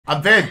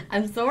I'm Vin.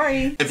 I'm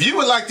Sori. If you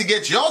would like to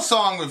get your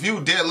song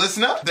reviewed, dear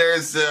listener,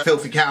 there's the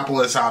filthy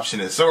capitalist option,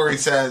 as Sori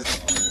says.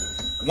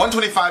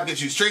 125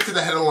 gets you straight to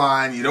the head of the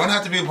line. You don't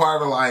have to be a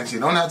part of the alliance. You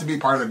don't have to be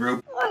part of the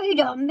group. Wait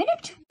a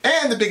minute.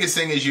 And the biggest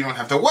thing is you don't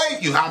have to wait.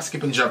 You hop,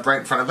 skip, and jump right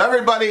in front of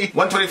everybody.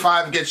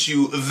 125 gets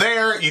you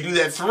there. You do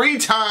that 3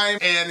 times,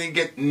 and you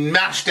get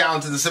mashed down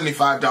to the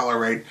 $75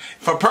 rate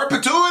for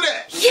perpetuity.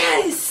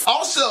 Yes!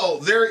 Also,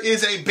 there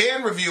is a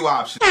band review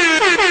option.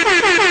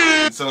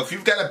 So if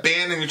you've got a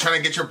band and you're trying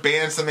to get your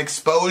band some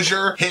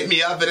exposure, hit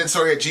me up at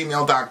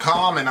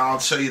villageXchange@gmail.com, and I'll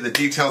show you the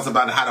details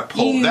about how to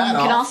pull that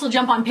off. You can also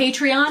jump on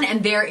Patreon,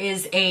 and there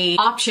is a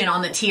option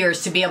on the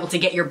tiers to be able to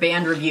get your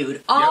band reviewed.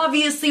 Yep.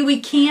 Obviously,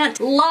 we can't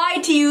lie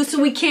to you,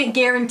 so we can't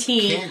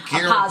guarantee a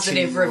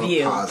positive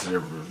review.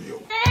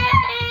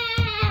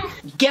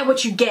 Get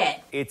what you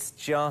get. It's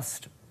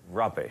just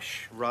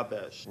rubbish.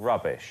 Rubbish.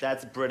 Rubbish.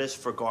 That's British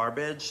for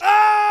garbage.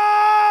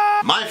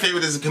 My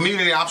favorite is the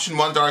community option.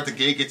 $1 at the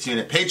gate gets you in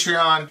at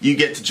Patreon. You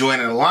get to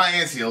join an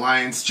alliance. The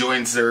alliance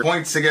joins their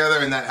points together,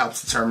 and that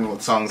helps determine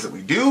what songs that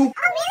we do.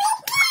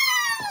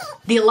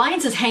 The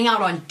alliances hang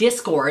out on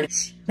Discord.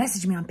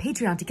 Message me on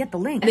Patreon to get the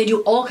link. And they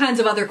do all kinds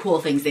of other cool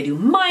things. They do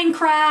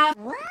Minecraft,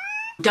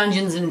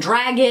 Dungeons and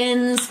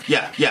Dragons.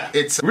 Yeah.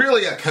 It's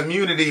really a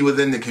community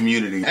within the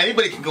community.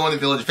 Anybody can go on the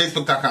Village,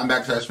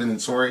 Facebook.com/Vin and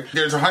Sori.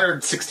 There's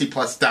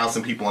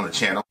 160,000+ people on the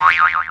channel.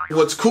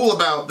 What's cool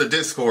about the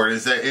Discord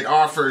is that it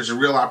offers a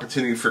real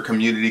opportunity for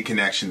community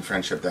connection,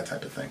 friendship, that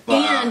type of thing.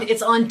 And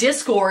it's on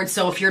Discord,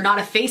 so if you're not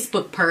a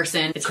Facebook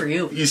person, it's for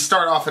you. You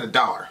start off at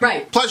 $1.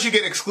 Right. Plus you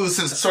get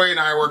exclusives. Sori and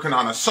I are working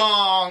on a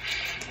song.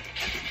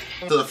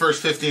 So the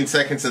first 15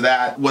 seconds of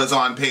that was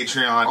on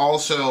Patreon.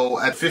 Also,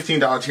 at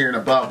 $15 tier and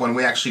above, when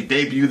we actually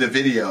debut the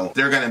video,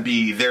 they're going to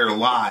be there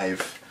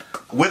live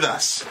with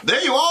us.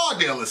 There you are,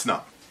 dear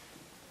listener.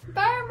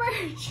 Buy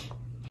merch.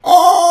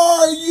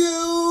 Are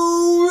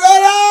you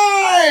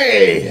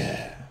ready?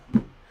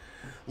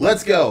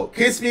 Let's go.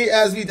 Kiss me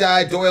as we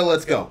die. Doyle,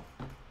 let's go.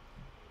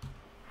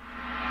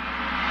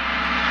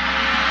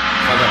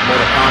 Sounds like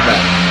Mortal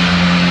Kombat.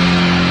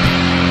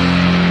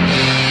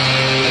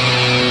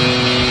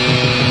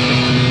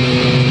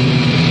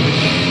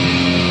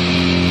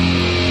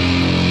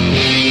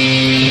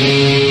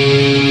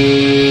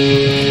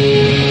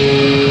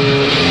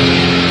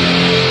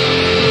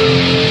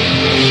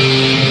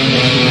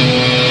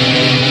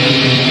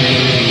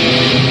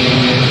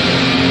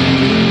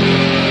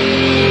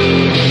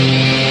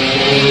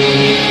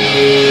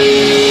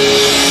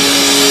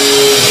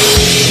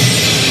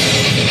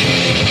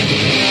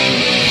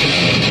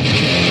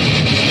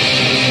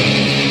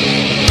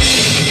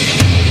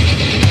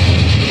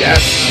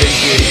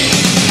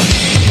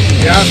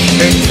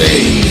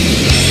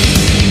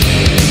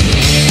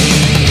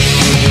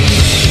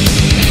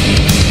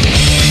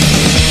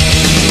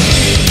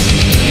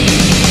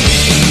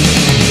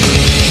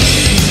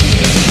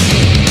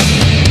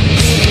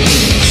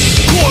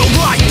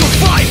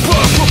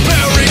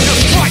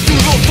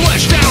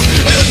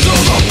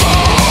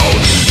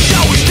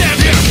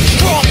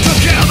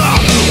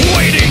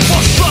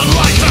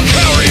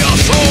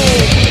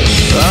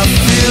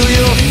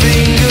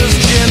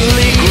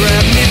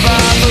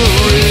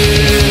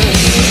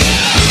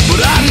 But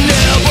I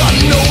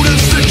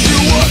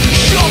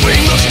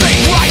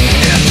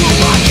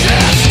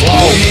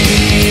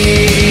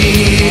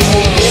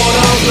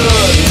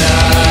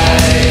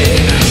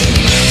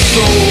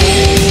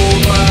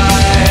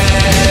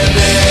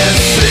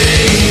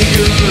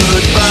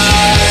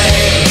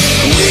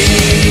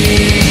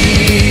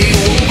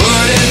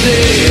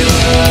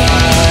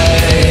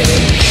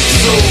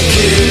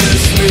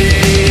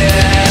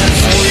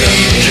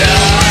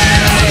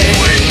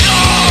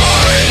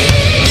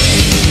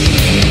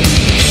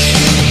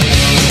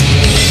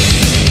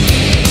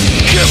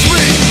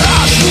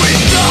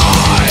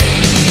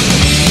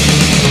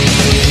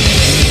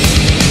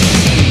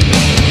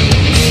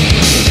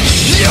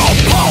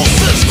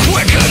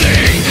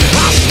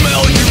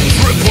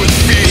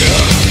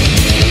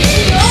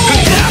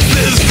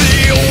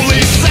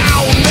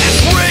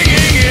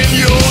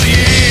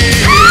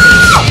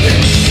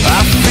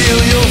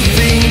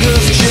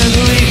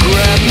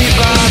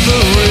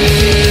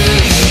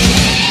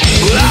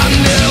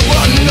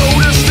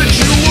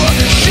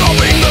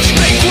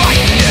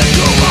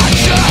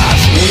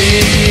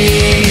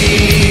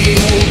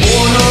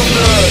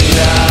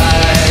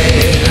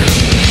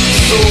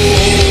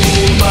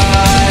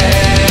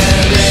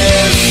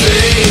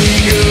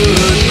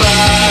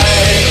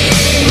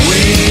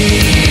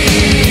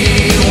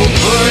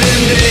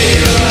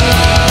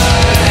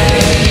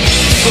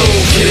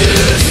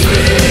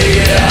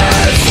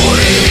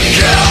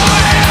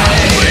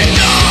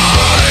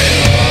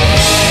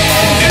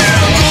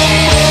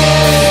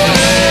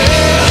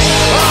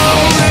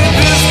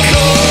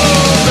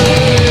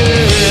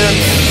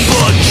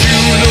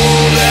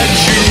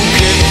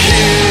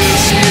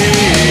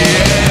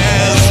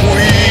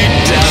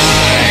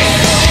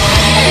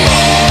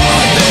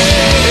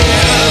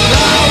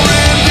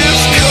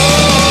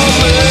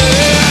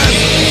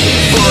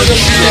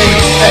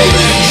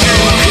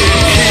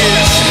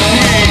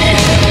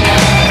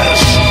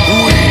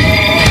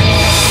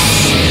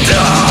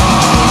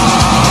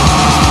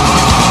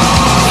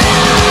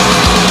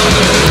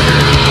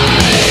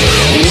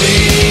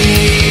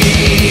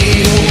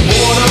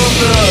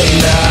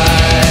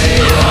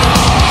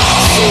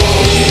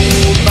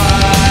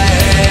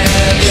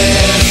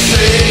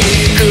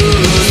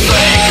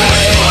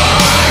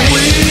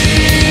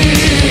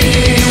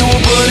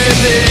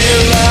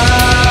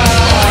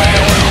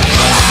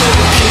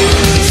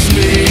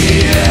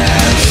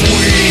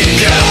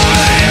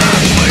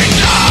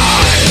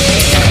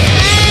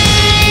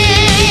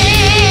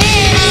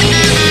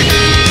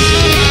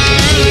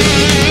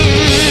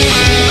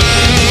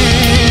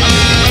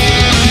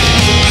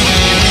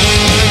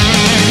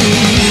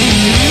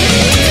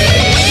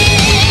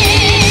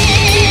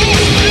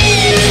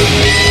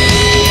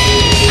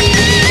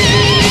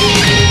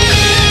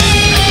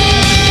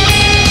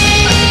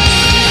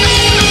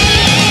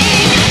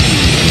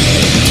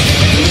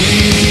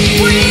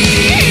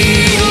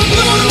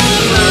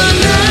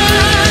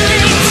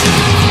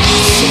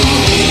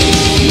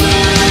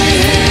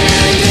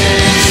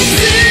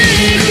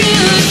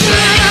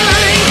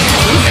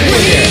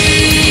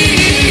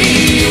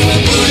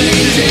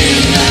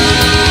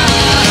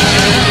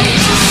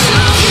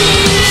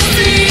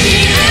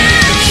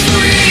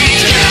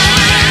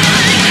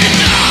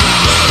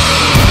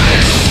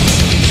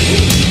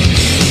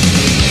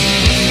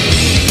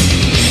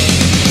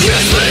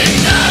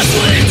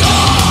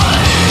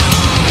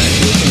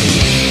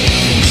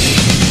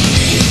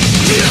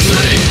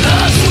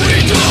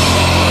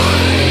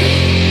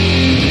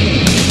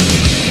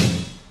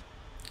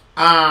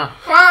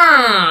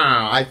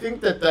I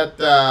think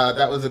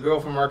that was a girl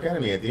from Arch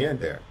Enemy at the end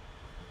there.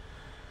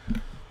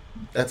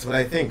 That's what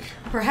I think.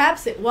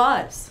 Perhaps it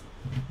was.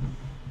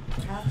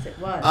 Perhaps it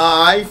was.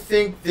 I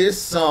think this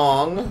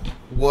song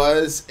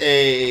was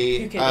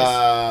a... You can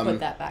just put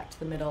that back to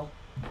the middle.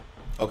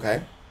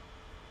 Okay.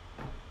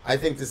 I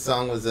think this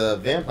song was a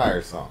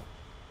vampire song.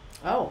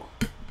 Oh.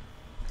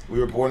 We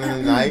were born in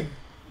the night,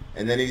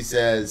 and then he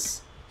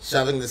says,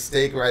 shoving the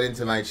stake right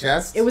into my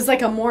chest. It was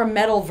like a more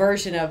metal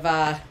version of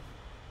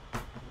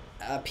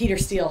Peter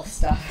Steele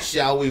stuff.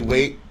 Shall we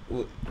wait?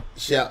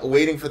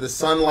 Waiting for the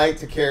sunlight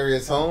to carry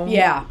us home.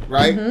 Yeah.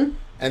 Right. Mm-hmm.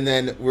 And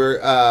then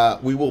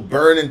we will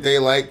burn in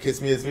daylight.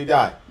 Kiss me as we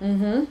die.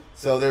 Mm-hmm.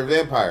 So they're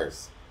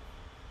vampires,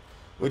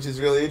 which is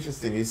really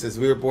interesting. He says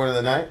we were born in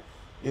the night.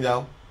 You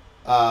know,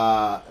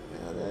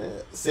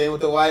 same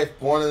with the wife.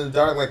 Born in the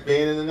dark, like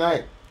Bane in the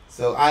night.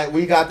 So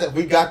we got that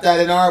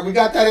in our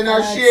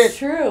That's shit.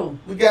 True.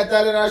 We got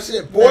that in our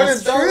shit. Born in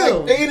the dark, true.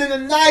 like Bane in the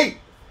night.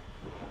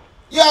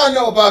 Y'all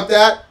know about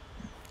that.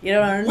 You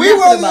don't know nothing We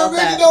were about the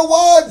that. original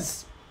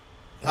ones.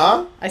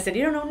 Huh? I said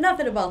you don't know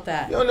nothing about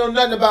that. You don't know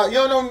nothing about. You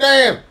don't know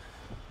Nan.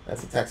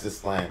 That's a Texas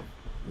slang.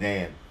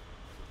 Nan.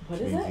 What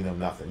Which is means it? you know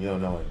nothing. You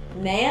don't know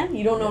anything. Nan?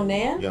 You don't know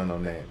Nan? You don't know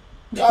Nan.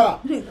 Shut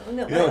up. You You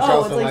don't oh, trust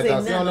it's them like like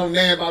us. saying You don't know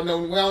Nan about no.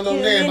 We don't know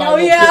You Nan know, about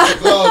no yeah. kiss the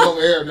gloves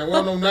over here. We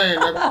don't know Nan.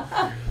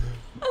 nigga.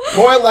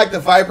 Boy, like the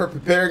viper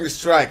preparing to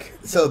strike.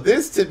 So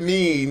this to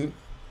mean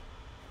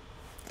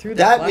Through the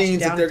that flesh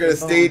means that down they're to gonna the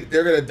stay. bone.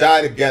 They're gonna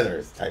die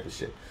together. Type of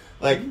shit.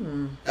 Like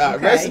okay.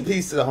 rest in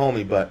peace to the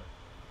homie, but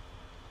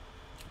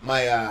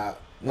my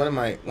one of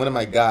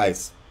my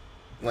guys.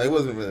 Well, he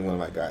wasn't really one of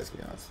my guys, to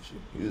be honest with you.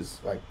 He was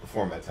like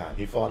before my time.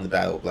 He fought in the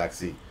Battle of Black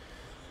Sea,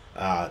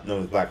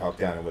 known as Black Hawk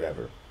Down or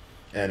whatever.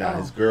 And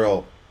his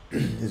girl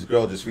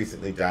just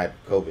recently died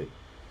of COVID.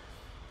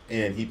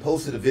 And he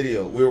posted a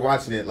video. We were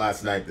watching it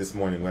last night, this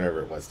morning,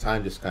 whatever it was.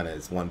 Time just kind of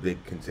is one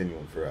big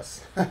continuum for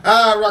us.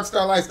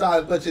 Rockstar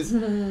lifestyle, bitches.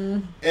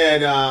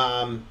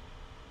 And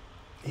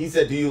he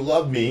said, "Do you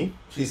love me?"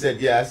 She said,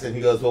 "Yes." And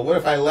he goes, "Well, what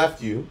if I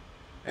left you?"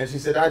 And she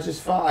said, I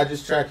just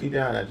track you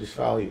down. I just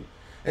follow you.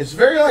 It's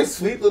very like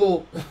sweet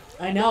little.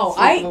 I know.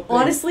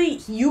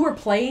 Honestly, you were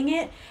playing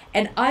it,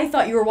 and I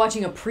thought you were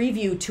watching a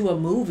preview to a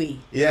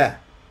movie. Yeah.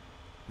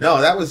 No,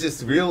 that was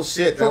just real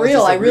shit. For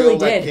real, I really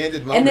like, did.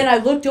 candid moment. And then I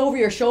looked over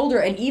your shoulder,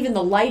 and even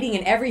the lighting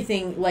and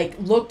everything like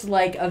looked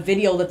like a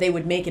video that they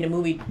would make in a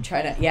movie.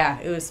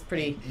 It was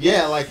pretty.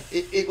 Yeah, like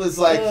it was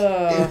like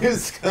it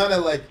was kind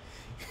of like,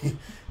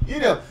 you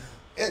know,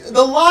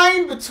 the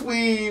line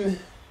between.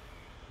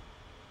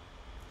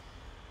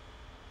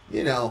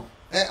 You know,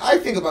 and I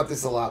think about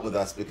this a lot with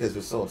us because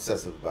we're so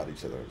obsessive about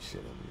each other and shit.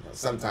 And, you know,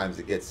 sometimes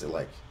it gets to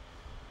like,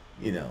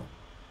 you know,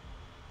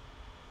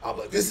 I'm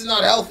like, this is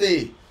not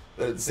healthy.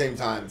 But at the same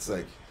time, it's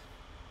like,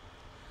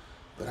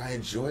 but I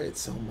enjoy it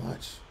so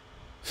much.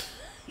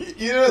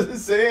 You know what I'm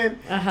saying?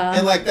 Uh-huh.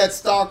 And like that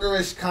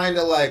stalkerish kind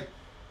of like,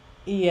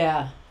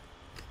 yeah.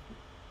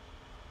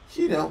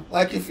 you know,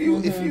 like if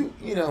you,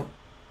 you know,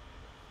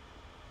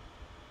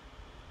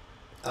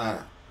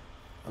 I'm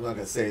not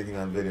gonna say anything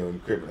on video and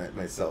incriminate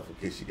myself in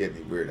case you get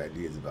any weird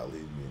ideas about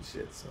leaving me and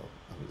shit. So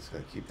I'm just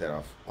gonna keep that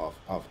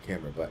off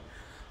camera. But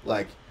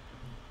like,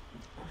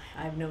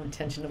 I have no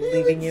intention of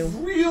leaving you.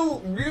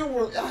 Real.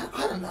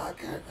 I don't know. I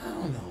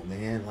don't know,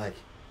 man. Like,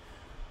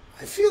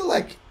 I feel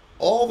like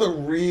all the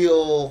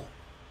real.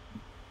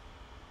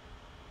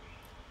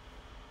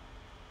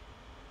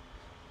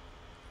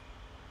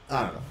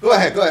 I don't know. Go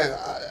ahead.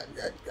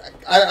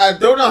 I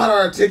don't know how to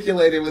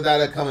articulate it without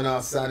it coming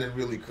off sounding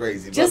really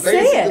crazy. Just but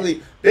say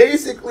it.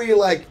 Basically,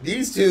 like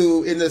these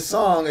two in the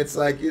song, it's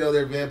like, you know,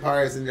 they're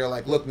vampires and they're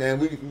like, look,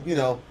 man, you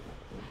know,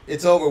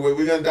 it's over.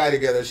 We're gonna die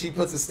together. She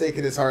puts a stake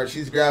in his heart.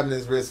 She's grabbing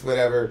his wrist,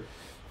 whatever.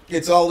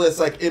 It's all this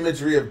like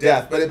imagery of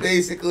death, but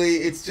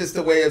it's just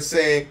a way of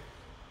saying,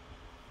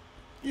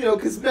 you know,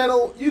 because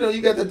metal, you know,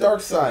 you got the dark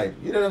side.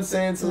 You know what I'm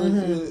saying?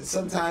 So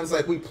sometimes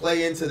like we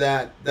play into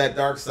that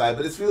dark side,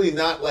 but it's really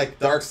not like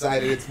dark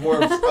side. It's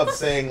more of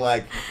saying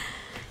like.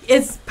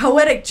 It's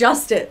poetic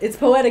justice. It's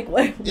poetic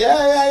way.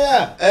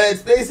 Yeah.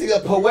 It's basically a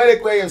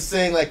poetic way of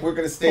saying like we're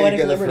gonna stay Poetic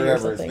together liberty or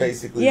forever. It's something.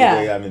 basically Yeah.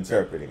 the way I'm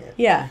interpreting it.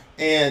 Yeah.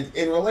 And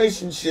in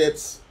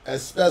relationships,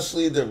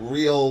 especially the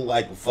real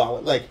like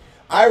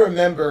I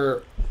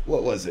remember,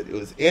 what was it? It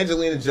was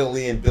Angelina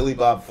Jolie and Billy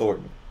Bob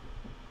Thornton.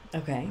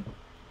 Okay.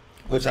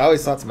 Which I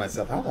always thought to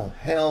myself, how the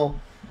hell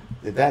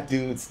did that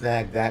dude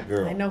snag that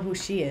girl? I know who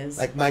she is.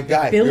 Like my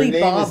guy. Billy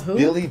Their name Bob is who?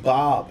 Billy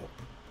Bob.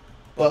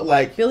 But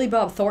like Billy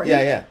Bob Thornton.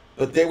 Yeah.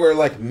 But they were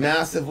like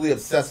massively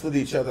obsessed with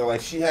each other. Like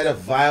she had a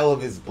vial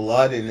of his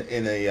blood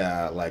in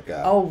a like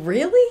a. Oh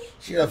really?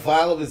 She had a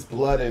vial of his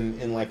blood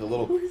in like a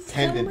little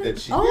pendant that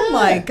she. Oh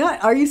my God!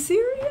 Are you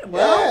serious?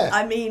 Well, Yeah.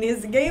 I mean,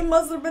 his game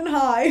must have been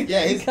high.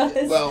 Yeah.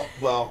 because-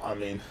 Well. I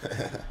mean,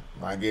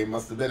 my game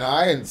must have been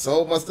high, and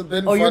so must have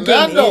been Oh, your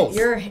Fernando's.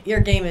 game. Your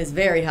game is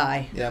very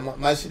high. Yeah,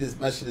 my shit is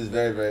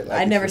very very.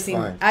 Like, I've never it's seen.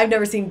 refined. I've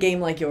never seen game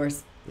like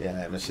yours.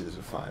 Yeah, my shit is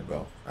refined,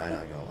 bro. I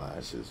ain't gonna lie.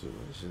 That shit is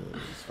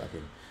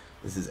fucking.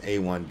 This is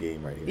A1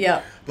 game right here.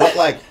 Yeah. But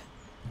like,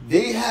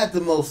 they had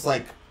the most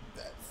like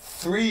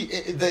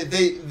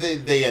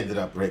they ended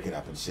up breaking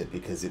up and shit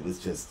because it was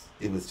just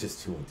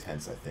too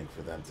intense, I think,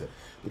 for them to,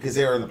 because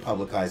they were in the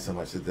public eye so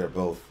much that they're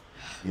both,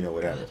 you know,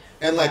 whatever.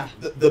 And like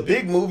the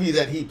big movie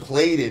that he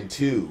played in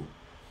too,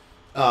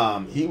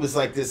 he was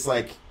like this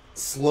like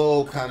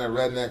slow kind of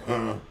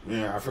redneck.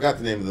 Yeah, I forgot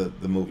the name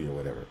of the movie or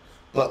whatever.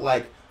 But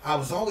like I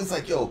was always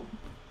like, yo,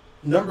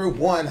 number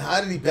one, how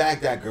did he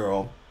bag that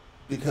girl?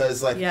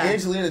 Because like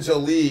Angelina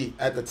Jolie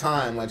at the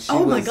time, like she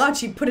my God,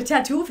 she put a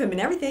tattoo of him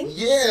and everything.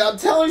 Yeah, I'm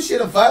telling you, she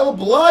had a vial of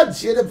blood.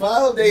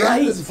 They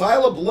had this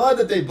vial of blood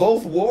that they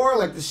both wore.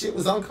 Like the shit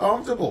was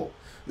uncomfortable.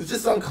 It was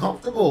just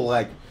uncomfortable.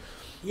 Like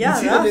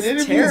that's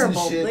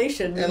terrible. They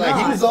should and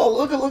like he was all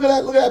look at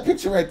that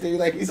picture right there.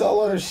 Like he's all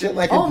on her shit.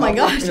 Like oh my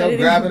gosh, you know, I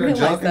didn't grabbing even her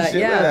junk that. and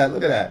shit.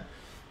 Look at that.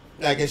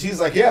 Like, and she's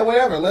like, yeah,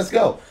 whatever, let's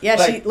go. Yeah,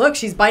 like,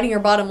 she's biting her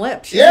bottom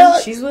lip.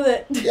 She's with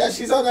it. Yeah,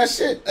 she's on that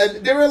shit.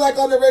 And they were like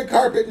on the red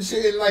carpet and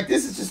shit, and like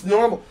this is just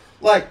normal.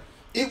 Like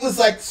it was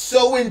like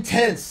so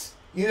intense.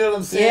 You know what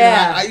I'm saying?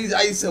 Yeah.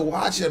 I used to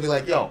watch it and be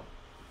like, yo,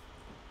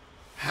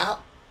 how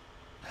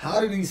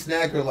did he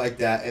snag her like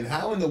that? And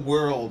how in the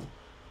world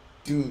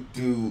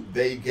do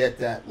they get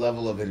that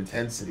level of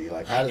intensity?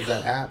 Like, how does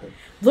that happen?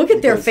 Look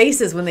at their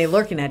faces when they're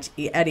looking at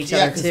each other too.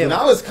 Because when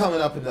I was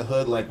coming up in the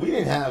hood, like we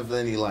didn't have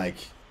any like.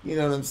 You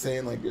know what I'm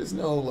saying? Like, there's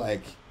no,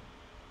 like,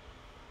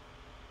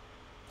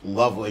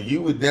 love. Like,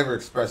 you would never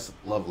express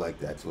love like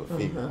that to a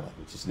female. Like,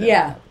 it just never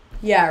happened.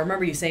 Yeah, I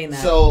remember you saying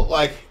that. So,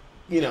 like,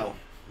 you know,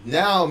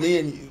 now me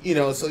and, you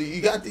know, so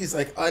you got these,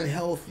 like,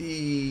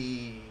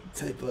 unhealthy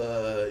type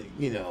of,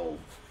 you know,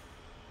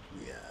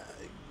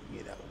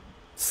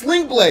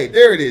 Sling Blade.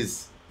 There it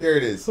is.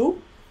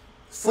 Who?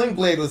 Sling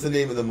Blade was the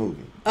name of the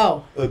movie.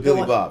 Oh.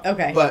 Billy Bob.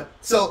 Okay. But,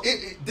 so,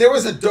 there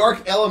was a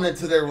dark element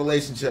to their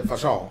relationship, for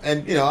sure.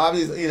 And, you know,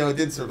 obviously, you know, it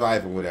did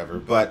survive or whatever,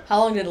 but... How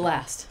long did it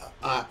last?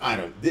 I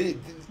don't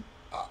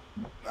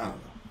know.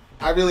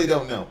 I really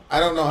don't know. I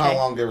don't know how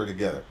long they were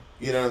together.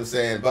 You know what I'm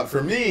saying? But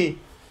for me,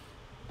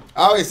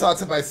 I always thought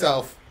to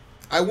myself,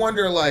 I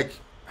wonder, like,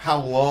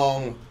 how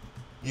long,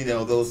 you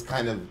know, those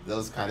kind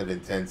of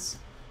intense...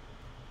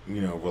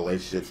 you know,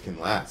 relationships can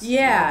last. Yeah.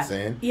 You know what I'm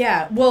saying?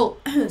 Yeah. Well,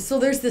 so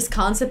there's this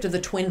concept of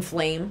the twin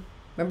flame.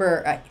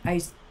 Remember,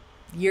 I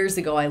years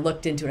ago, I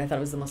looked into it. I thought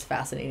it was the most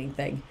fascinating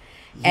thing.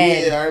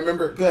 And yeah, I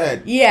remember. Go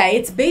ahead. Yeah,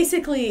 it's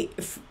basically,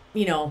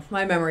 you know,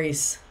 my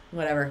memories,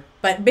 whatever.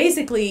 But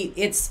basically,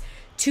 it's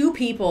two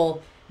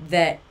people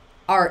that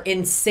are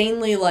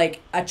insanely,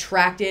 like,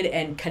 attracted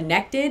and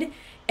connected.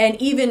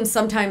 And even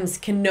sometimes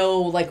can know,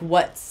 like,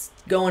 what's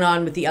going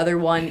on with the other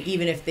one,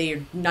 even if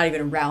they're not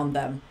even around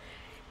them.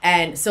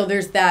 And so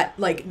there's that,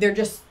 like, they're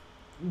just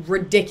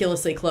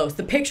ridiculously close.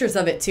 The pictures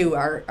of it, too,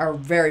 are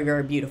very,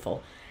 very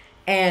beautiful.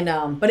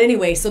 And, but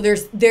anyway, so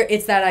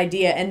it's that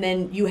idea. And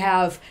then you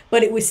have,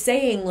 but it was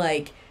saying,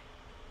 like,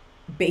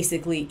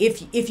 basically,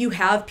 if you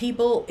have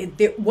people,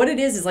 what it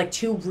is like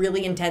two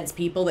really intense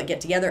people that get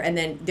together, and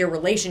then their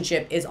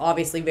relationship is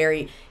obviously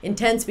very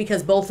intense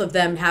because both of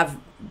them have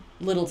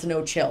little to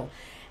no chill.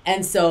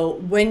 And so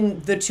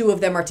when the two of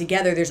them are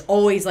together, there's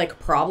always like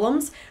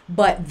problems,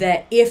 but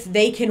that if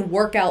they can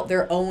work out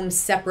their own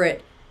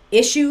separate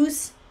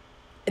issues,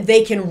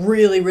 they can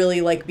really, really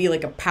like be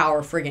like a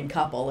power friggin'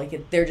 couple.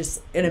 Like they're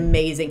just an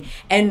amazing,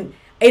 and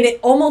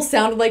it almost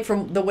sounded like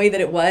from the way that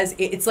it was,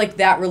 it's like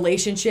that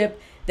relationship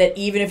that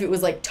even if it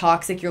was like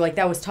toxic, you're like,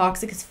 that was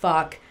toxic as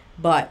fuck,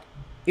 but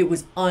it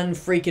was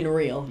unfreaking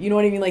real. You know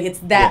what I mean? Like it's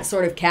that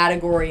sort of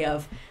category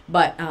of,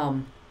 but,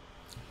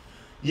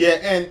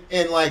 yeah,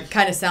 and like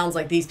kind of sounds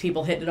like these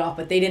people hit it off,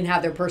 but they didn't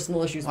have their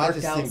personal issues worked out. I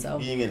just think so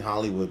being in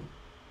Hollywood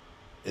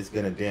is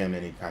gonna damn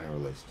any kind of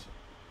relationship.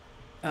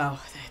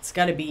 Oh, it's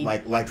got to be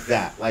like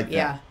that, yeah.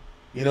 That.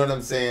 You know what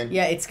I'm saying?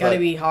 Yeah, it's got to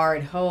be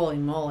hard. Holy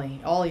moly,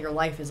 all your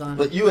life is on.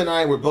 But you and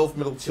I were both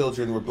middle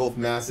children. We're both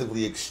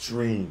massively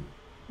extreme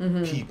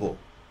people,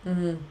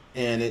 and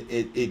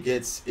it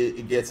gets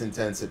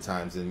intense at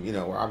times. And you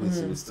know, we're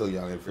obviously we're still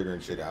young and figuring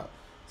shit out.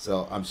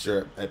 So I'm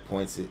sure at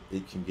points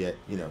it can get,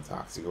 you know,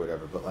 toxic or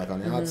whatever. But like on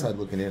the outside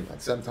looking in,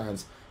 like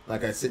sometimes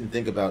like I sit and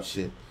think about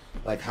shit,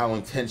 like how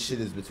intense shit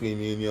is between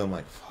me and you. I'm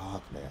like,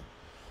 fuck, man.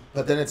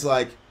 But then it's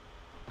like,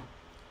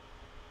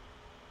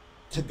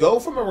 to go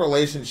from a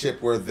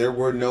relationship where there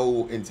were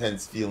no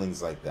intense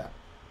feelings like that.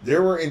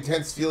 There were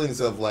intense feelings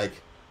of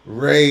like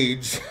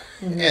rage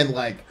and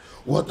like,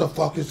 what the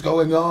fuck is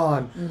going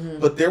on?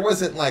 But there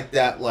wasn't like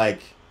that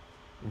like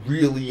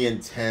really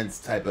intense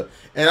type of,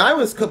 and I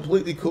was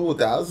completely cool with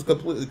that. I was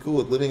completely cool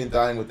with living and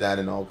dying with that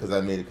and all because I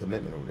made a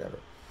commitment or whatever.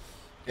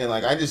 And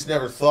like I just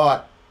never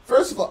thought,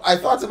 first of all, I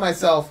thought to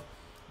myself,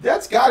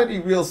 that's got to be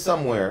real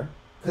somewhere,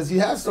 because you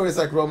have stories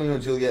like Romeo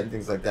and Juliet and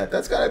things like that.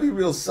 That's got to be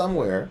real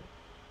somewhere.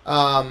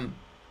 I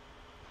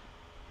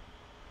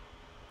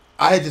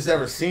had just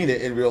never seen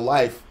it in real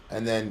life,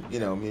 and then, you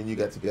know, me and you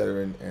got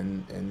together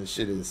and the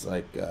shit is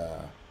like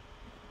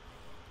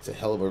it's a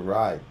hell of a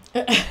ride.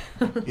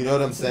 You know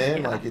what I'm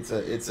saying? Like it's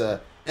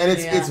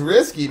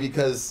risky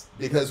because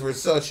we're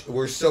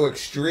so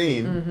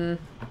extreme.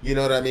 You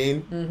know what I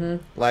mean?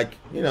 Like,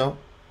 you know,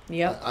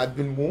 Yep. I've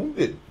been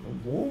wounded.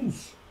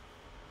 Wounds.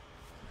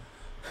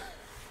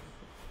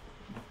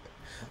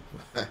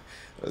 It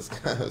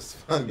was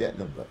fun getting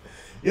them, but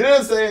you know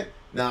what I'm saying?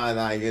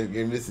 Nah,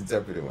 you're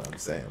misinterpreting what I'm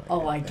saying. Like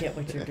Oh, I get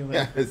what you're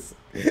doing.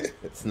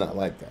 It's not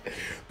like that.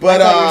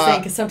 But I thought you were saying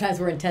because sometimes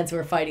we're intense,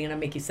 we're fighting, and I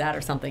make you sad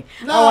or something.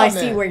 No, I man.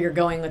 see where you're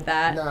going with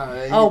that.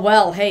 Nah, oh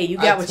well, hey, you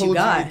got what you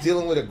got. You're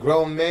dealing with a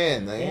grown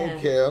man. I Yeah.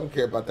 don't care. I don't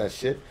care about that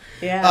shit.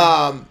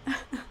 Yeah.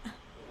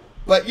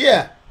 But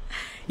yeah.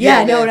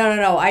 Yeah. man.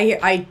 No.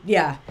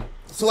 Yeah.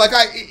 So like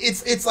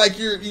it's like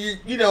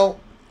you know.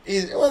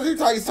 He's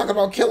talking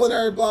about killing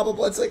her, blah blah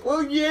blah. It's like,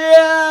 well,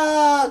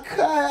 yeah,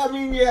 I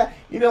mean, yeah,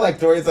 you know, like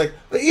Dorian's like,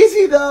 but is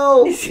he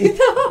though? Is he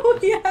though?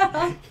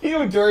 Yeah. You know,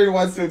 when Dorian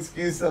wants to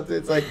excuse something,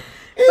 it's like,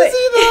 But is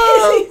he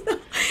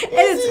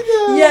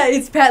though? Yeah,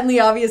 it's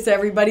patently obvious to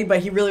everybody, but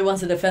he really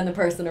wants to defend the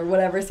person or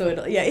whatever. So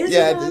is he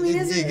though? I mean,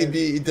 is it could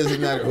be. It doesn't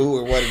matter who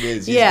or what it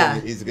is.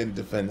 He's gonna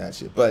defend that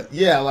shit. But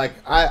yeah, like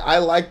I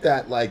like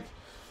that. Like,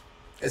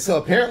 so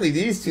apparently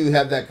these two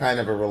have that kind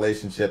of a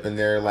relationship, and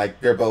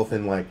they're both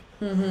in like.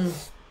 Mm-hmm.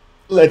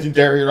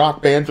 Legendary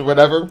rock bands or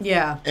whatever.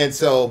 Yeah. And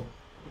so,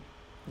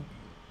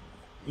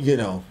 you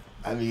know,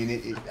 I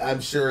mean,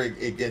 I'm sure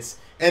it gets...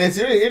 And it's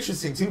really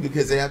interesting, too,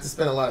 because they have to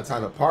spend a lot of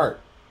time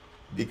apart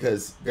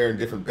because they're in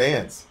different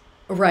bands.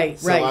 Right,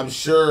 so right. I'm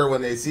sure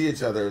when they see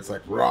each other, it's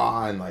like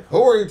raw and like,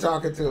 who are you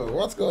talking to?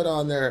 What's going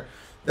on there?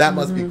 That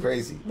must be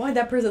crazy. Why'd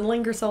that person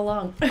linger so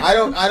long? I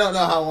don't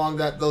know how long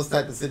those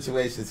type of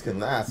situations can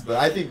last, but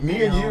I think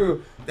me and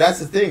you, that's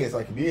the thing. It's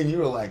like me and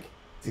you are like,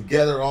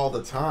 together all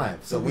the time,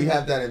 so we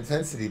have that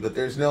intensity, but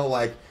there's no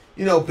like,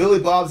 you know, Billy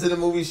Bob's in a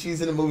movie, she's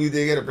in a movie,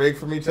 they get a break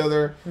from each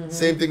other.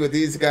 Same thing with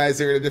these guys,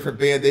 they're in a different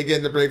band, they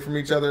get a break from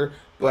each other,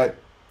 but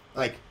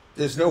like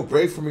there's no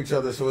break from each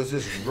other, so it's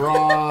just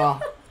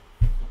raw.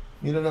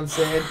 You know what I'm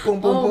saying?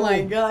 Boom, boom, boom.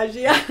 My gosh,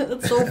 yeah,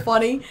 that's so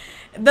funny.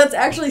 That's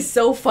actually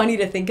so funny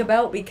to think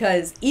about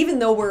because even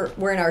though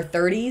we're in our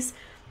 30s,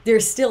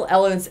 there's still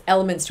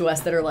elements to us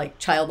that are like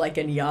childlike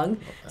and young.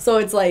 So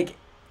it's like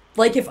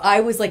if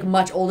I was like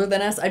much older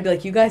than us, I'd be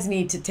like, you guys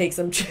need to take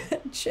some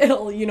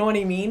chill, you know what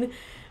I mean?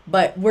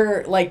 But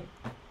we're like,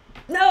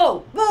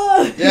 no, you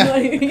know what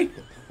I mean?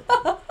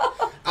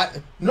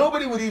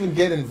 Nobody would even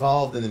get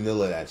involved in the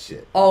middle of that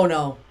shit. Oh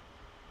no.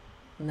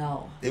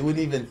 They'd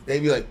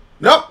be like,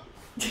 nope.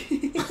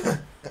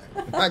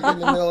 Not get in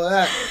the middle of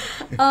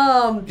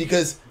that.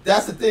 Because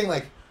that's the thing,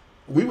 like,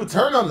 we would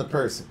turn on the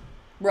person.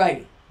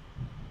 Right.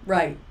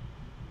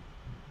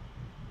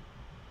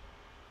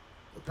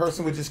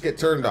 Person would just get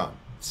turned on,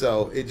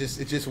 so it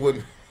just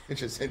wouldn't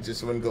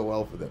go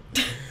well for them.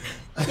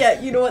 Yeah,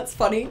 you know what's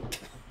funny?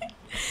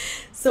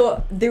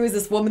 So there was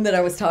this woman that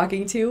I was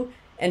talking to,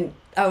 and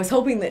I was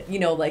hoping that, you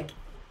know, like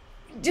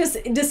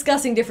just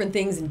discussing different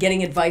things and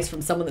getting advice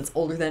from someone that's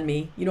older than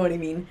me. You know what I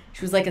mean?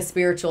 She was like a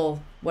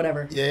spiritual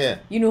whatever. Yeah.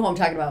 You know who I'm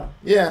talking about.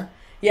 Yeah.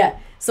 Yeah.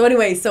 So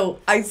anyway, so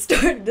I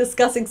started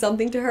discussing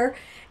something to her,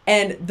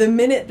 and the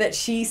minute that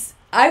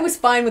I was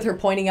fine with her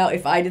pointing out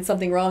if I did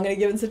something wrong in a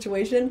given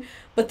situation,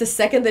 but the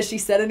second that she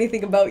said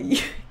anything about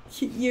you,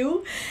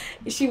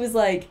 she was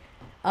like,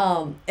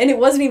 and it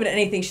wasn't even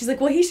anything. She's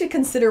like, well, he should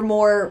consider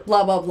more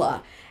blah, blah,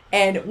 blah.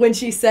 And when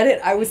she said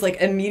it, I was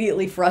like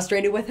immediately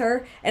frustrated with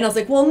her. And I was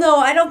like, well, no,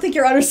 I don't think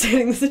you're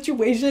understanding the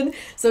situation.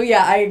 So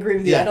yeah, I agree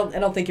with you. Yeah. I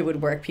don't think it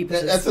would work. People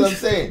That's what I'm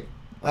saying.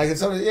 Like if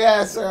somebody,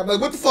 yeah, sir, I'm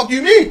like, what the fuck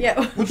you mean?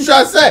 Yeah. What you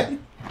trying to say?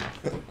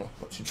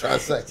 What you trying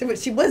to say?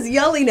 She was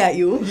yelling at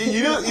you.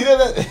 You know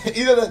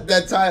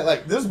that time,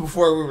 like this was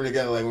before we were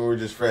together, like we were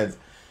just friends,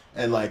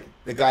 and like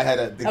the guy had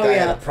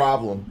a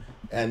problem,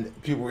 and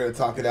people were gonna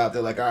talk it out.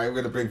 They're like, all right, we're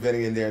gonna bring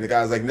Vinny in there, and the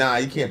guy was like, nah,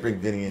 you can't bring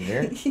Vinny in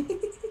there.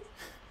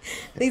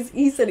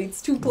 He said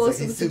he's too close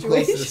to the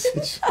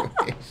situation.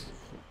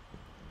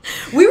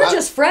 We were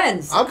just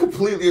friends. I'm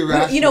completely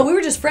irrational. You know, we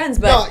were just friends,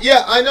 but no,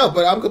 yeah, I know,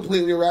 but I'm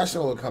completely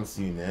irrational when it comes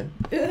to you,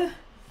 man.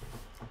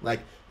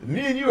 Like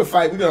me and you are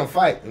fight, we're gonna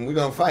fight, and we're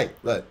gonna fight,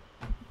 but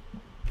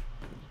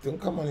don't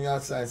come on the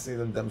outside and say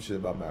them dumb shit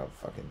about my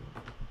fucking.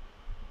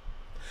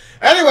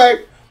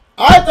 Anyway,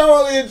 I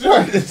thoroughly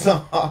enjoyed this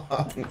song.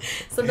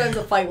 Sometimes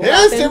a fight will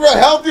happen. Here's to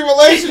healthy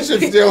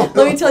relationships still.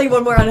 Let me tell you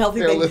one more unhealthy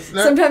thing.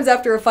 Listener. Sometimes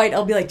after a fight,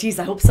 I'll be like, geez,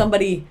 I hope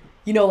somebody,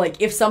 you know,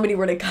 like if somebody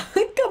were to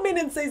come in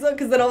and say something,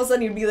 because then all of a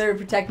sudden you'd be there to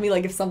protect me.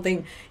 Like if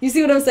something, you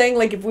see what I'm saying?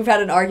 Like if we've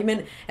had an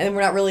argument and then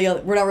we're not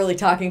really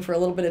talking for a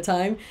little bit of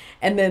time,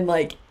 and then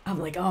like I'm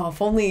like, oh,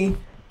 if only.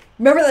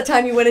 Remember that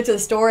time you went into the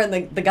store and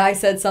the guy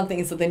said something,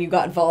 and so then you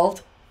got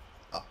involved?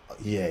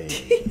 Yeah.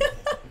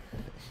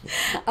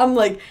 I'm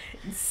like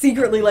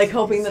secretly like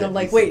hoping that I'm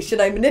like, wait,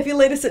 should I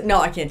manipulate it? No,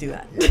 I can't do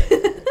that. Yeah,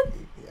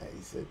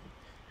 he said,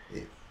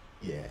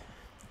 yeah.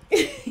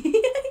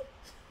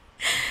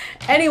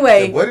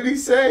 Anyway. So what did he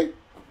say?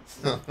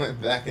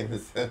 Back in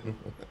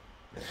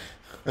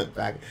the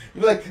back.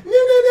 You're like,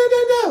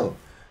 no.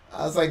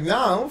 I was like,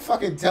 nah, don't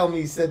fucking tell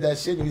me he said that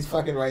shit and he's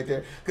fucking right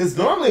there. Because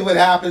normally what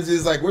happens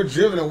is like we're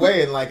driven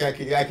away and like I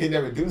can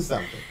never do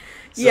something.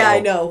 So yeah, I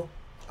know.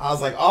 I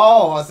was like,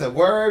 oh, I said,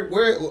 word,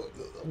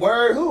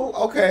 who?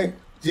 Okay.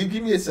 Give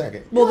me a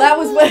second. Well, that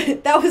was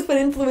what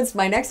influenced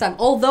my next time.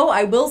 Although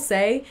I will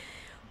say,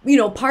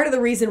 part of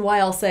the reason why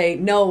I'll say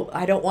no,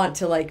 I don't want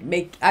to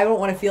I don't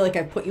want to feel like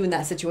I put you in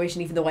that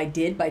situation, even though I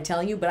did by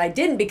telling you, but I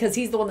didn't because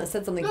he's the one that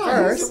said something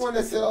first. He's the one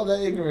that said all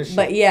that ignorant shit.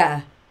 But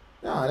yeah.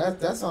 No,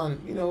 that's on,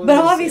 But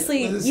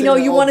obviously,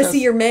 you want to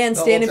see your man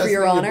standing for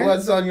your honor. Your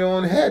blood's on your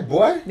own head,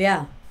 boy.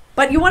 Yeah.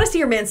 But you want to see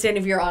your man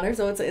standing for your honor,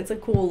 so it's a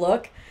cool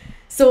look.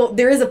 So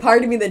there is a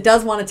part of me that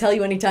does want to tell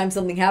you anytime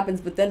something happens,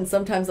 but then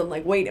sometimes I'm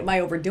like, wait, am I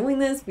overdoing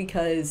this?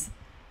 Because,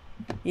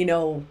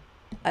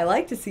 I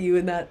like to see you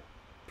in that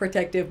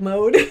protective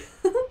mode.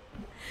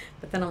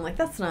 But then I'm like,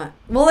 that's not.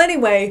 Well,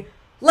 anyway,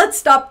 let's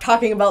stop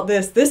talking about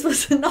this. This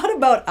was not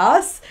about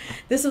us.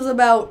 This was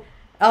about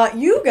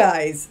you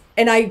guys.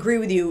 And I agree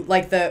with you.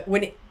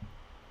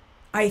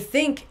 I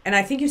think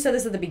you said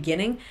this at the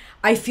beginning,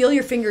 I feel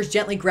your fingers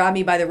gently grab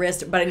me by the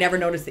wrist, but I never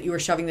noticed that you were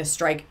shoving this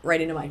strike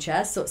right into my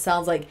chest. So it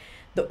sounds like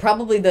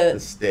probably the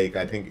steak.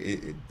 I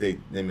think they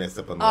messed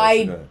up on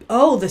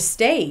the the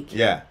steak.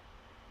 Yeah.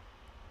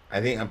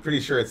 I'm pretty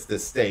sure it's the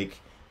steak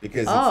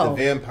because it's the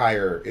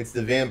vampire. It's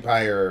the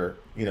vampire,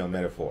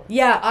 metaphor.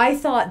 Yeah, I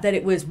thought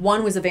that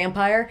one was a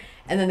vampire,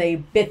 and then they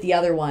bit the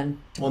other one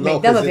to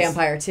make them a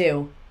vampire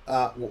too.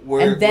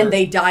 And then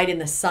they died in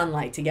the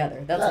sunlight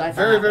together. That's what I thought.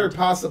 Very, very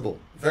possible.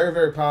 Very,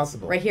 very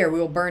possible. Right here, we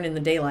will burn in the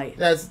daylight.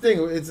 That's the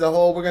thing. It's the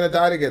whole we're gonna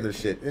die together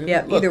shit. And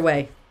yeah. Either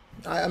way.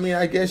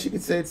 I guess you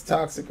could say it's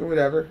toxic or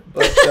whatever.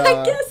 But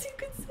I guess you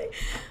could say.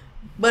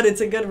 But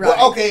it's a good ride.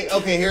 Well, okay.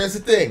 Here's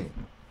the thing.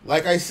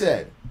 Like I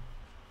said,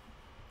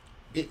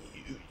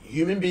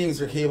 human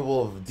beings are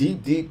capable of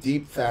deep, deep,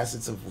 deep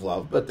facets of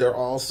love, but they're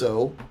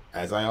also,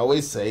 as I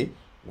always say,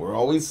 we're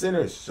always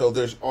sinners. So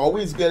there's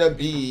always gonna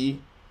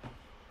be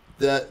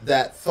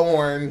that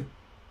thorn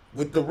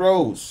with the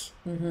rose.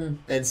 Mm-hmm.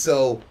 And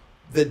so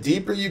the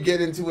deeper you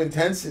get into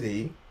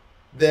intensity,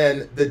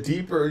 then the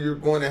deeper you're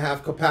going to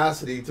have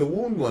capacity to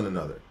wound one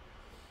another.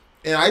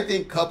 And I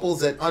think couples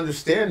that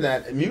understand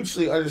that and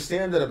mutually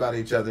understand that about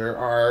each other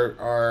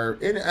are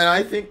in, and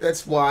I think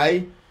that's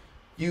why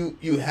you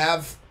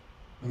have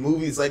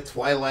movies like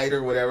Twilight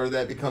or whatever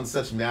that become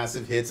such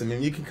massive hits. I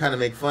mean, you can kind of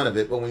make fun of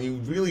it, but when you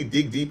really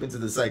dig deep into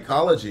the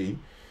psychology,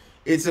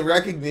 it's a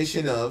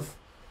recognition of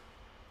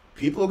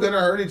people are going to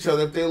hurt each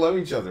other if they love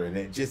each other.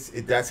 And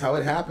that's how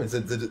it happens.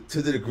 And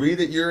to the degree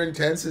that you're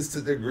intense is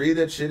to the degree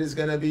that shit is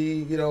going to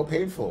be,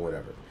 painful or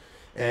whatever.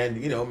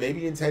 And,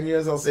 maybe in 10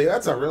 years I'll say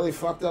that's a really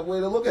fucked up way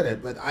to look at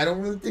it. But I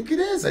don't really think it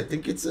is. I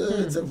think it's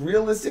a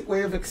realistic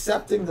way of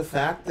accepting the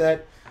fact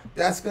that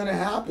that's going to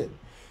happen.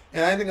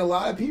 And I think a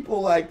lot of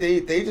people,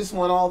 they just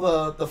want all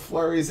the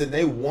flurries and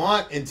they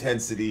want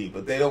intensity,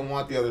 but they don't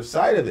want the other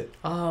side of it.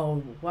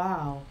 Oh,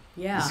 wow.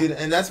 Yeah. You see,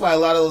 and that's why a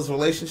lot of those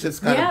relationships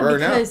kind of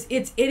burn out. Yeah,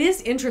 because it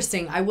is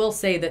interesting. I will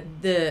say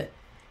that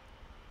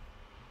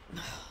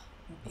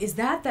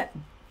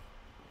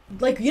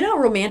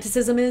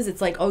romanticism is.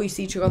 It's like, you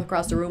see each other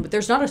across the room, but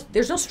there's no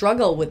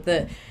struggle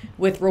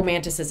with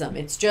romanticism.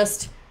 It's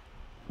just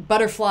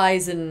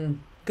butterflies and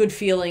good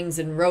feelings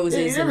and roses.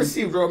 Yeah, you never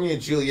see Romeo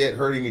and Juliet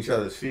hurting each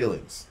other's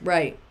feelings.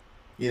 Right.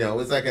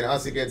 It's like an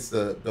us against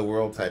the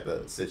world type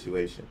of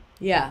situation.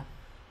 Yeah.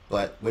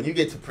 But when you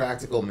get to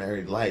practical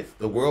married life,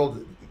 the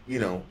world,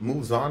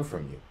 moves on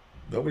from you.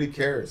 Nobody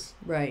cares.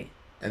 Right.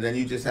 And then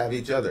you just have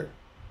each other.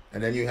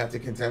 And then you have to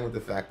contend with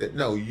the fact that,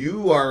 no,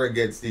 you are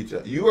against each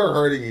other. You are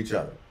hurting each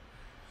other.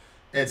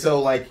 And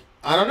so, I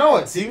don't know.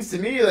 It seems to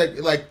me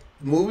like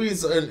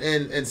movies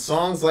and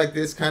songs like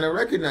this kind of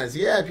recognize,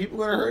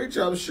 people are going to hurt each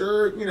other.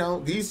 Sure,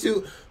 these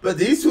two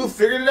have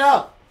figured it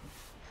out.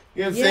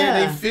 You know what I'm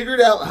saying? They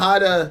figured out how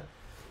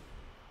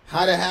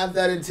to have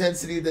that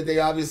intensity that they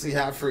obviously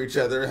have for each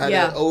other, how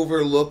to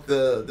overlook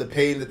the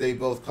pain that they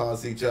both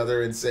caused each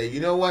other and say, you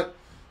know what,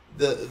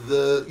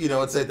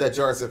 it's like that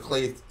Jars of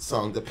Clay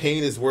song, the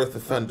pain is worth the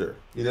thunder.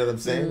 You know what I'm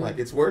saying? Mm-hmm.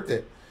 It's worth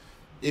it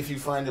if you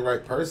find the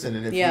right person.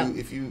 And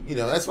if you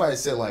that's why I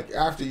said,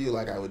 after you,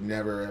 I would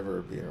never,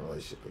 ever be in a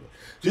relationship with you.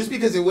 Just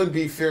because it wouldn't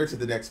be fair to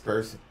the next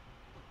person.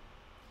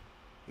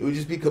 It would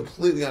just be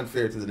completely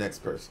unfair to the next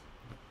person.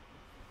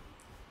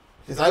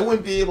 Because I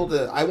wouldn't be able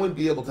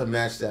to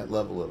match that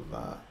level of,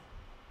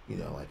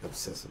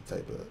 obsessive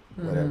type of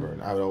whatever. Mm-hmm.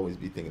 And I would always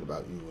be thinking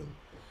about you,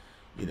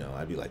 and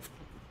I'd be like,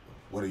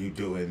 "What are you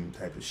doing?"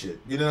 type of shit.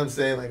 You know what I'm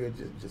saying? It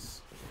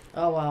just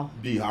oh wow,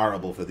 be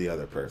horrible for the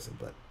other person.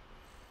 But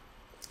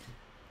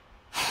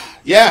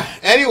yeah.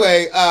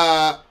 Anyway,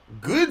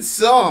 good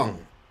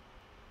song.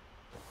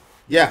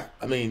 Yeah,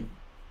 I mean,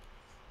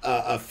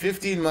 a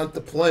 15-month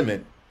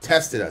deployment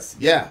tested us.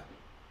 Yeah,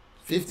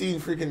 15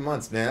 freaking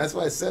months, man. That's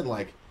why I said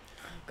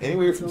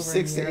anywhere from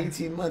 6 to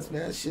 18 months,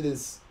 man. That shit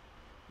is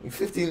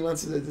 15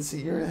 months. It's a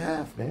year and a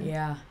half, man.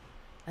 Yeah,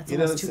 that's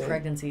almost 2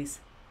 pregnancies.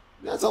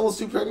 That's almost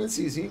 2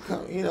 pregnancies. You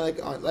come,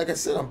 like I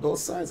said, on both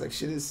sides,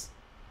 shit is,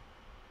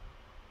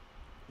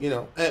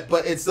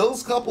 But it's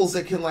those couples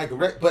that can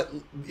but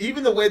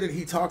even the way that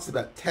he talks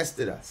about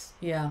tested us.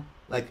 Yeah.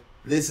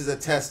 This is a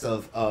test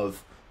of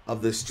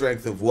the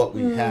strength of what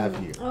we have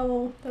here.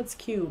 Oh, that's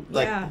cute.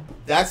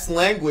 That's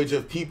language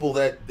of people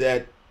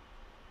that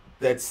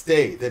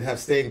that have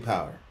staying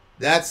power.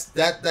 That's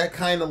that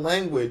kind of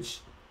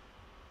language.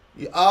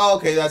 Oh,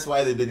 okay, that's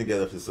why they've been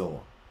together for so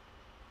long.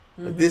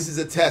 But this is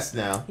a test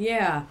now.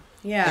 Yeah.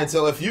 Yeah. And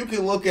so if you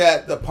can look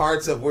at the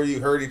parts of where you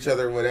hurt each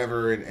other,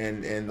 whatever,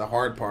 and the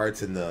hard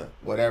parts and the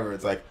whatever,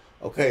 it's like,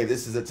 okay,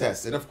 this is a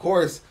test. And of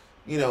course,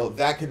 you know,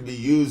 that can be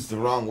used the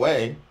wrong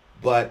way.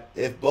 But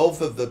if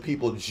both of the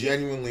people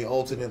genuinely,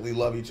 ultimately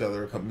love each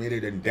other,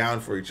 committed and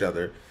down for each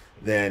other,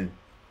 then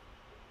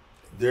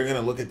they're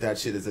gonna look at that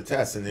shit as a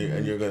test,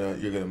 and you're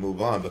gonna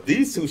move on. But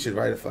these two should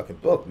write a fucking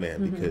book,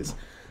 man, because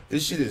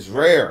this shit is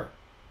rare.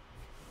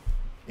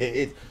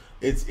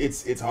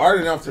 It's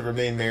hard enough to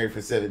remain married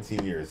for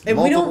 17 years. And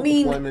we don't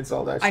mean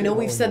all that shit. I know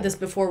we've said this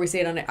before. We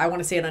say it on. I want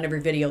to say it on every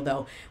video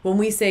though. When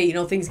we say, you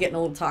know, things getting a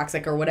little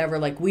toxic or whatever,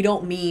 like we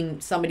don't mean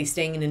somebody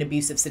staying in an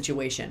abusive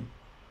situation.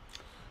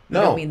 No,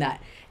 we don't mean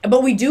that.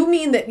 But we do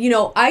mean that, you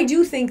know, I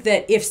do think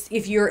that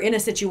if you're in a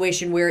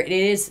situation where it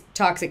is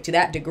toxic to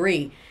that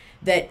degree,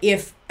 that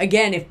if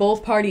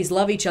both parties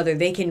love each other,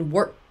 they can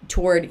work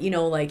toward, you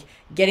know, like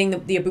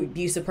getting the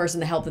abusive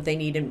person the help that they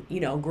need and, you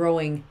know,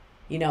 growing,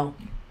 you know.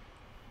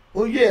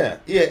 Well, yeah,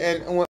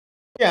 and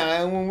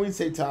when we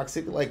say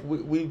toxic, like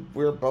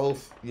we're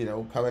both, you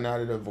know, coming out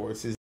of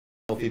divorces,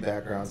 healthy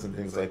backgrounds and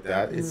things like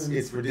that.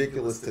 It's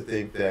ridiculous to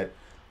think that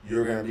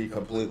you're going to be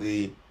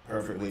completely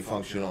perfectly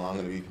functional. I'm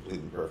going to be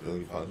completely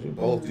perfectly functional.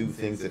 Both do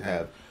things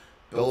that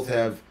both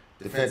have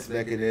defense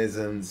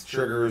mechanisms,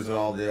 triggers, and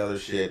all the other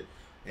shit.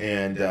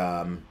 And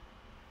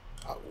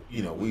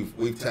you know,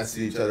 we've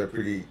tested each other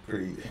pretty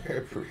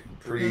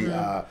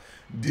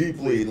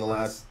deeply in the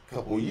last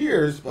couple of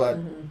years, but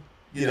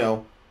you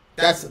know,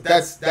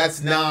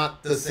 that's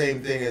not the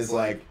same thing as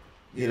like,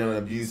 you know, an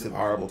abusive,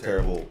 horrible,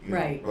 terrible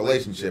know,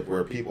 relationship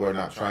where people are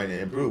not trying to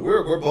improve.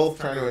 We're both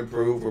trying to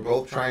improve. We're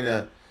both trying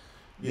to,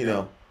 you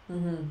know,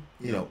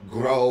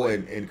 grow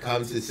and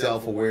come to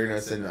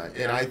self-awareness, and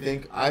I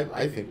think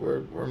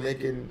we're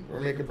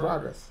making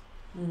progress.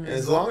 And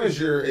as long as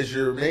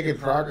you're making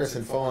progress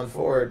and falling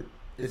forward,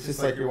 it's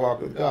just like you're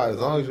walking with God. As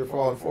long as you're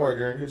falling forward,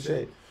 you're in good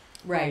shape.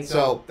 Right.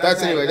 So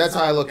that's anyway. That's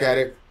how I look at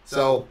it.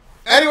 So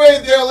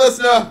anyway, dear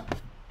listener,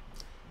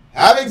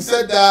 having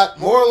said that,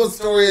 moral of the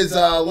story is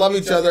love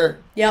each other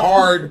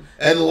hard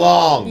and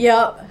long.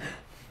 Yep.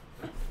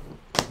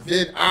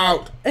 Get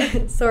out.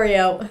 Sorry,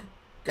 out.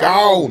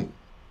 Gone.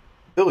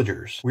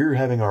 Villagers, we're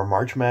having our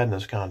March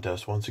Madness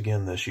contest once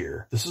again this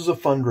year. This is a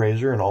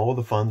fundraiser and all of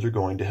the funds are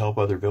going to help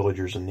other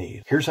villagers in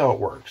need. Here's how it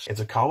works.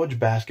 It's a college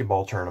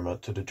basketball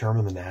tournament to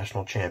determine the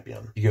national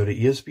champion. You go to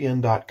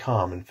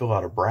ESPN.com and fill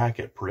out a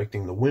bracket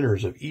predicting the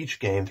winners of each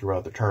game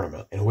throughout the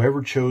tournament. And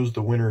whoever chose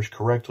the winners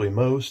correctly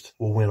most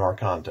will win our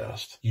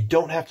contest. You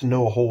don't have to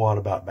know a whole lot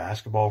about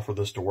basketball for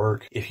this to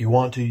work. If you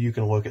want to, you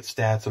can look at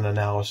stats and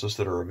analysis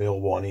that are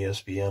available on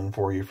ESPN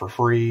for you for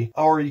free.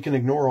 Or you can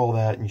ignore all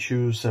that and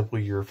choose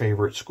simply your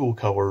favorite school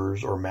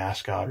colors or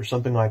mascot or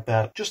something like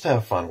that. Just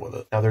have fun with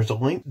it. Now there's a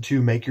link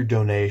to make your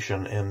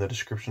donation in the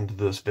description to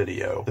this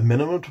video. The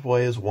minimum to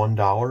play is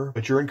 $1,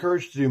 but you're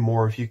encouraged to do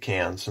more if you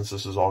can, since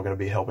this is all going to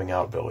be helping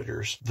out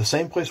villagers. The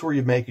same place where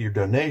you make your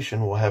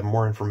donation will have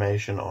more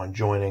information on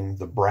joining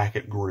the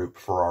bracket group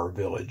for our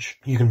village.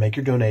 You can make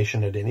your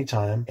donation at any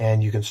time,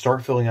 and you can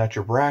start filling out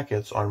your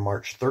brackets on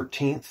March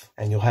 13th,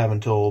 and you'll have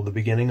until the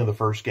beginning of the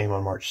first game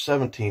on March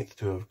 17th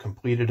to have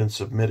completed and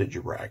submitted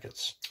your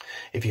brackets.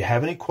 If you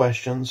have any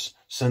questions,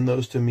 send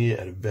those to me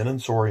at Vin and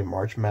Sori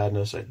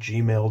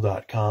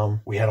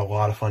marchmadness@gmail.com. We had a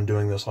lot of fun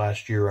doing this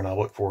last year, and I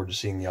look forward to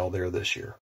seeing y'all there this year.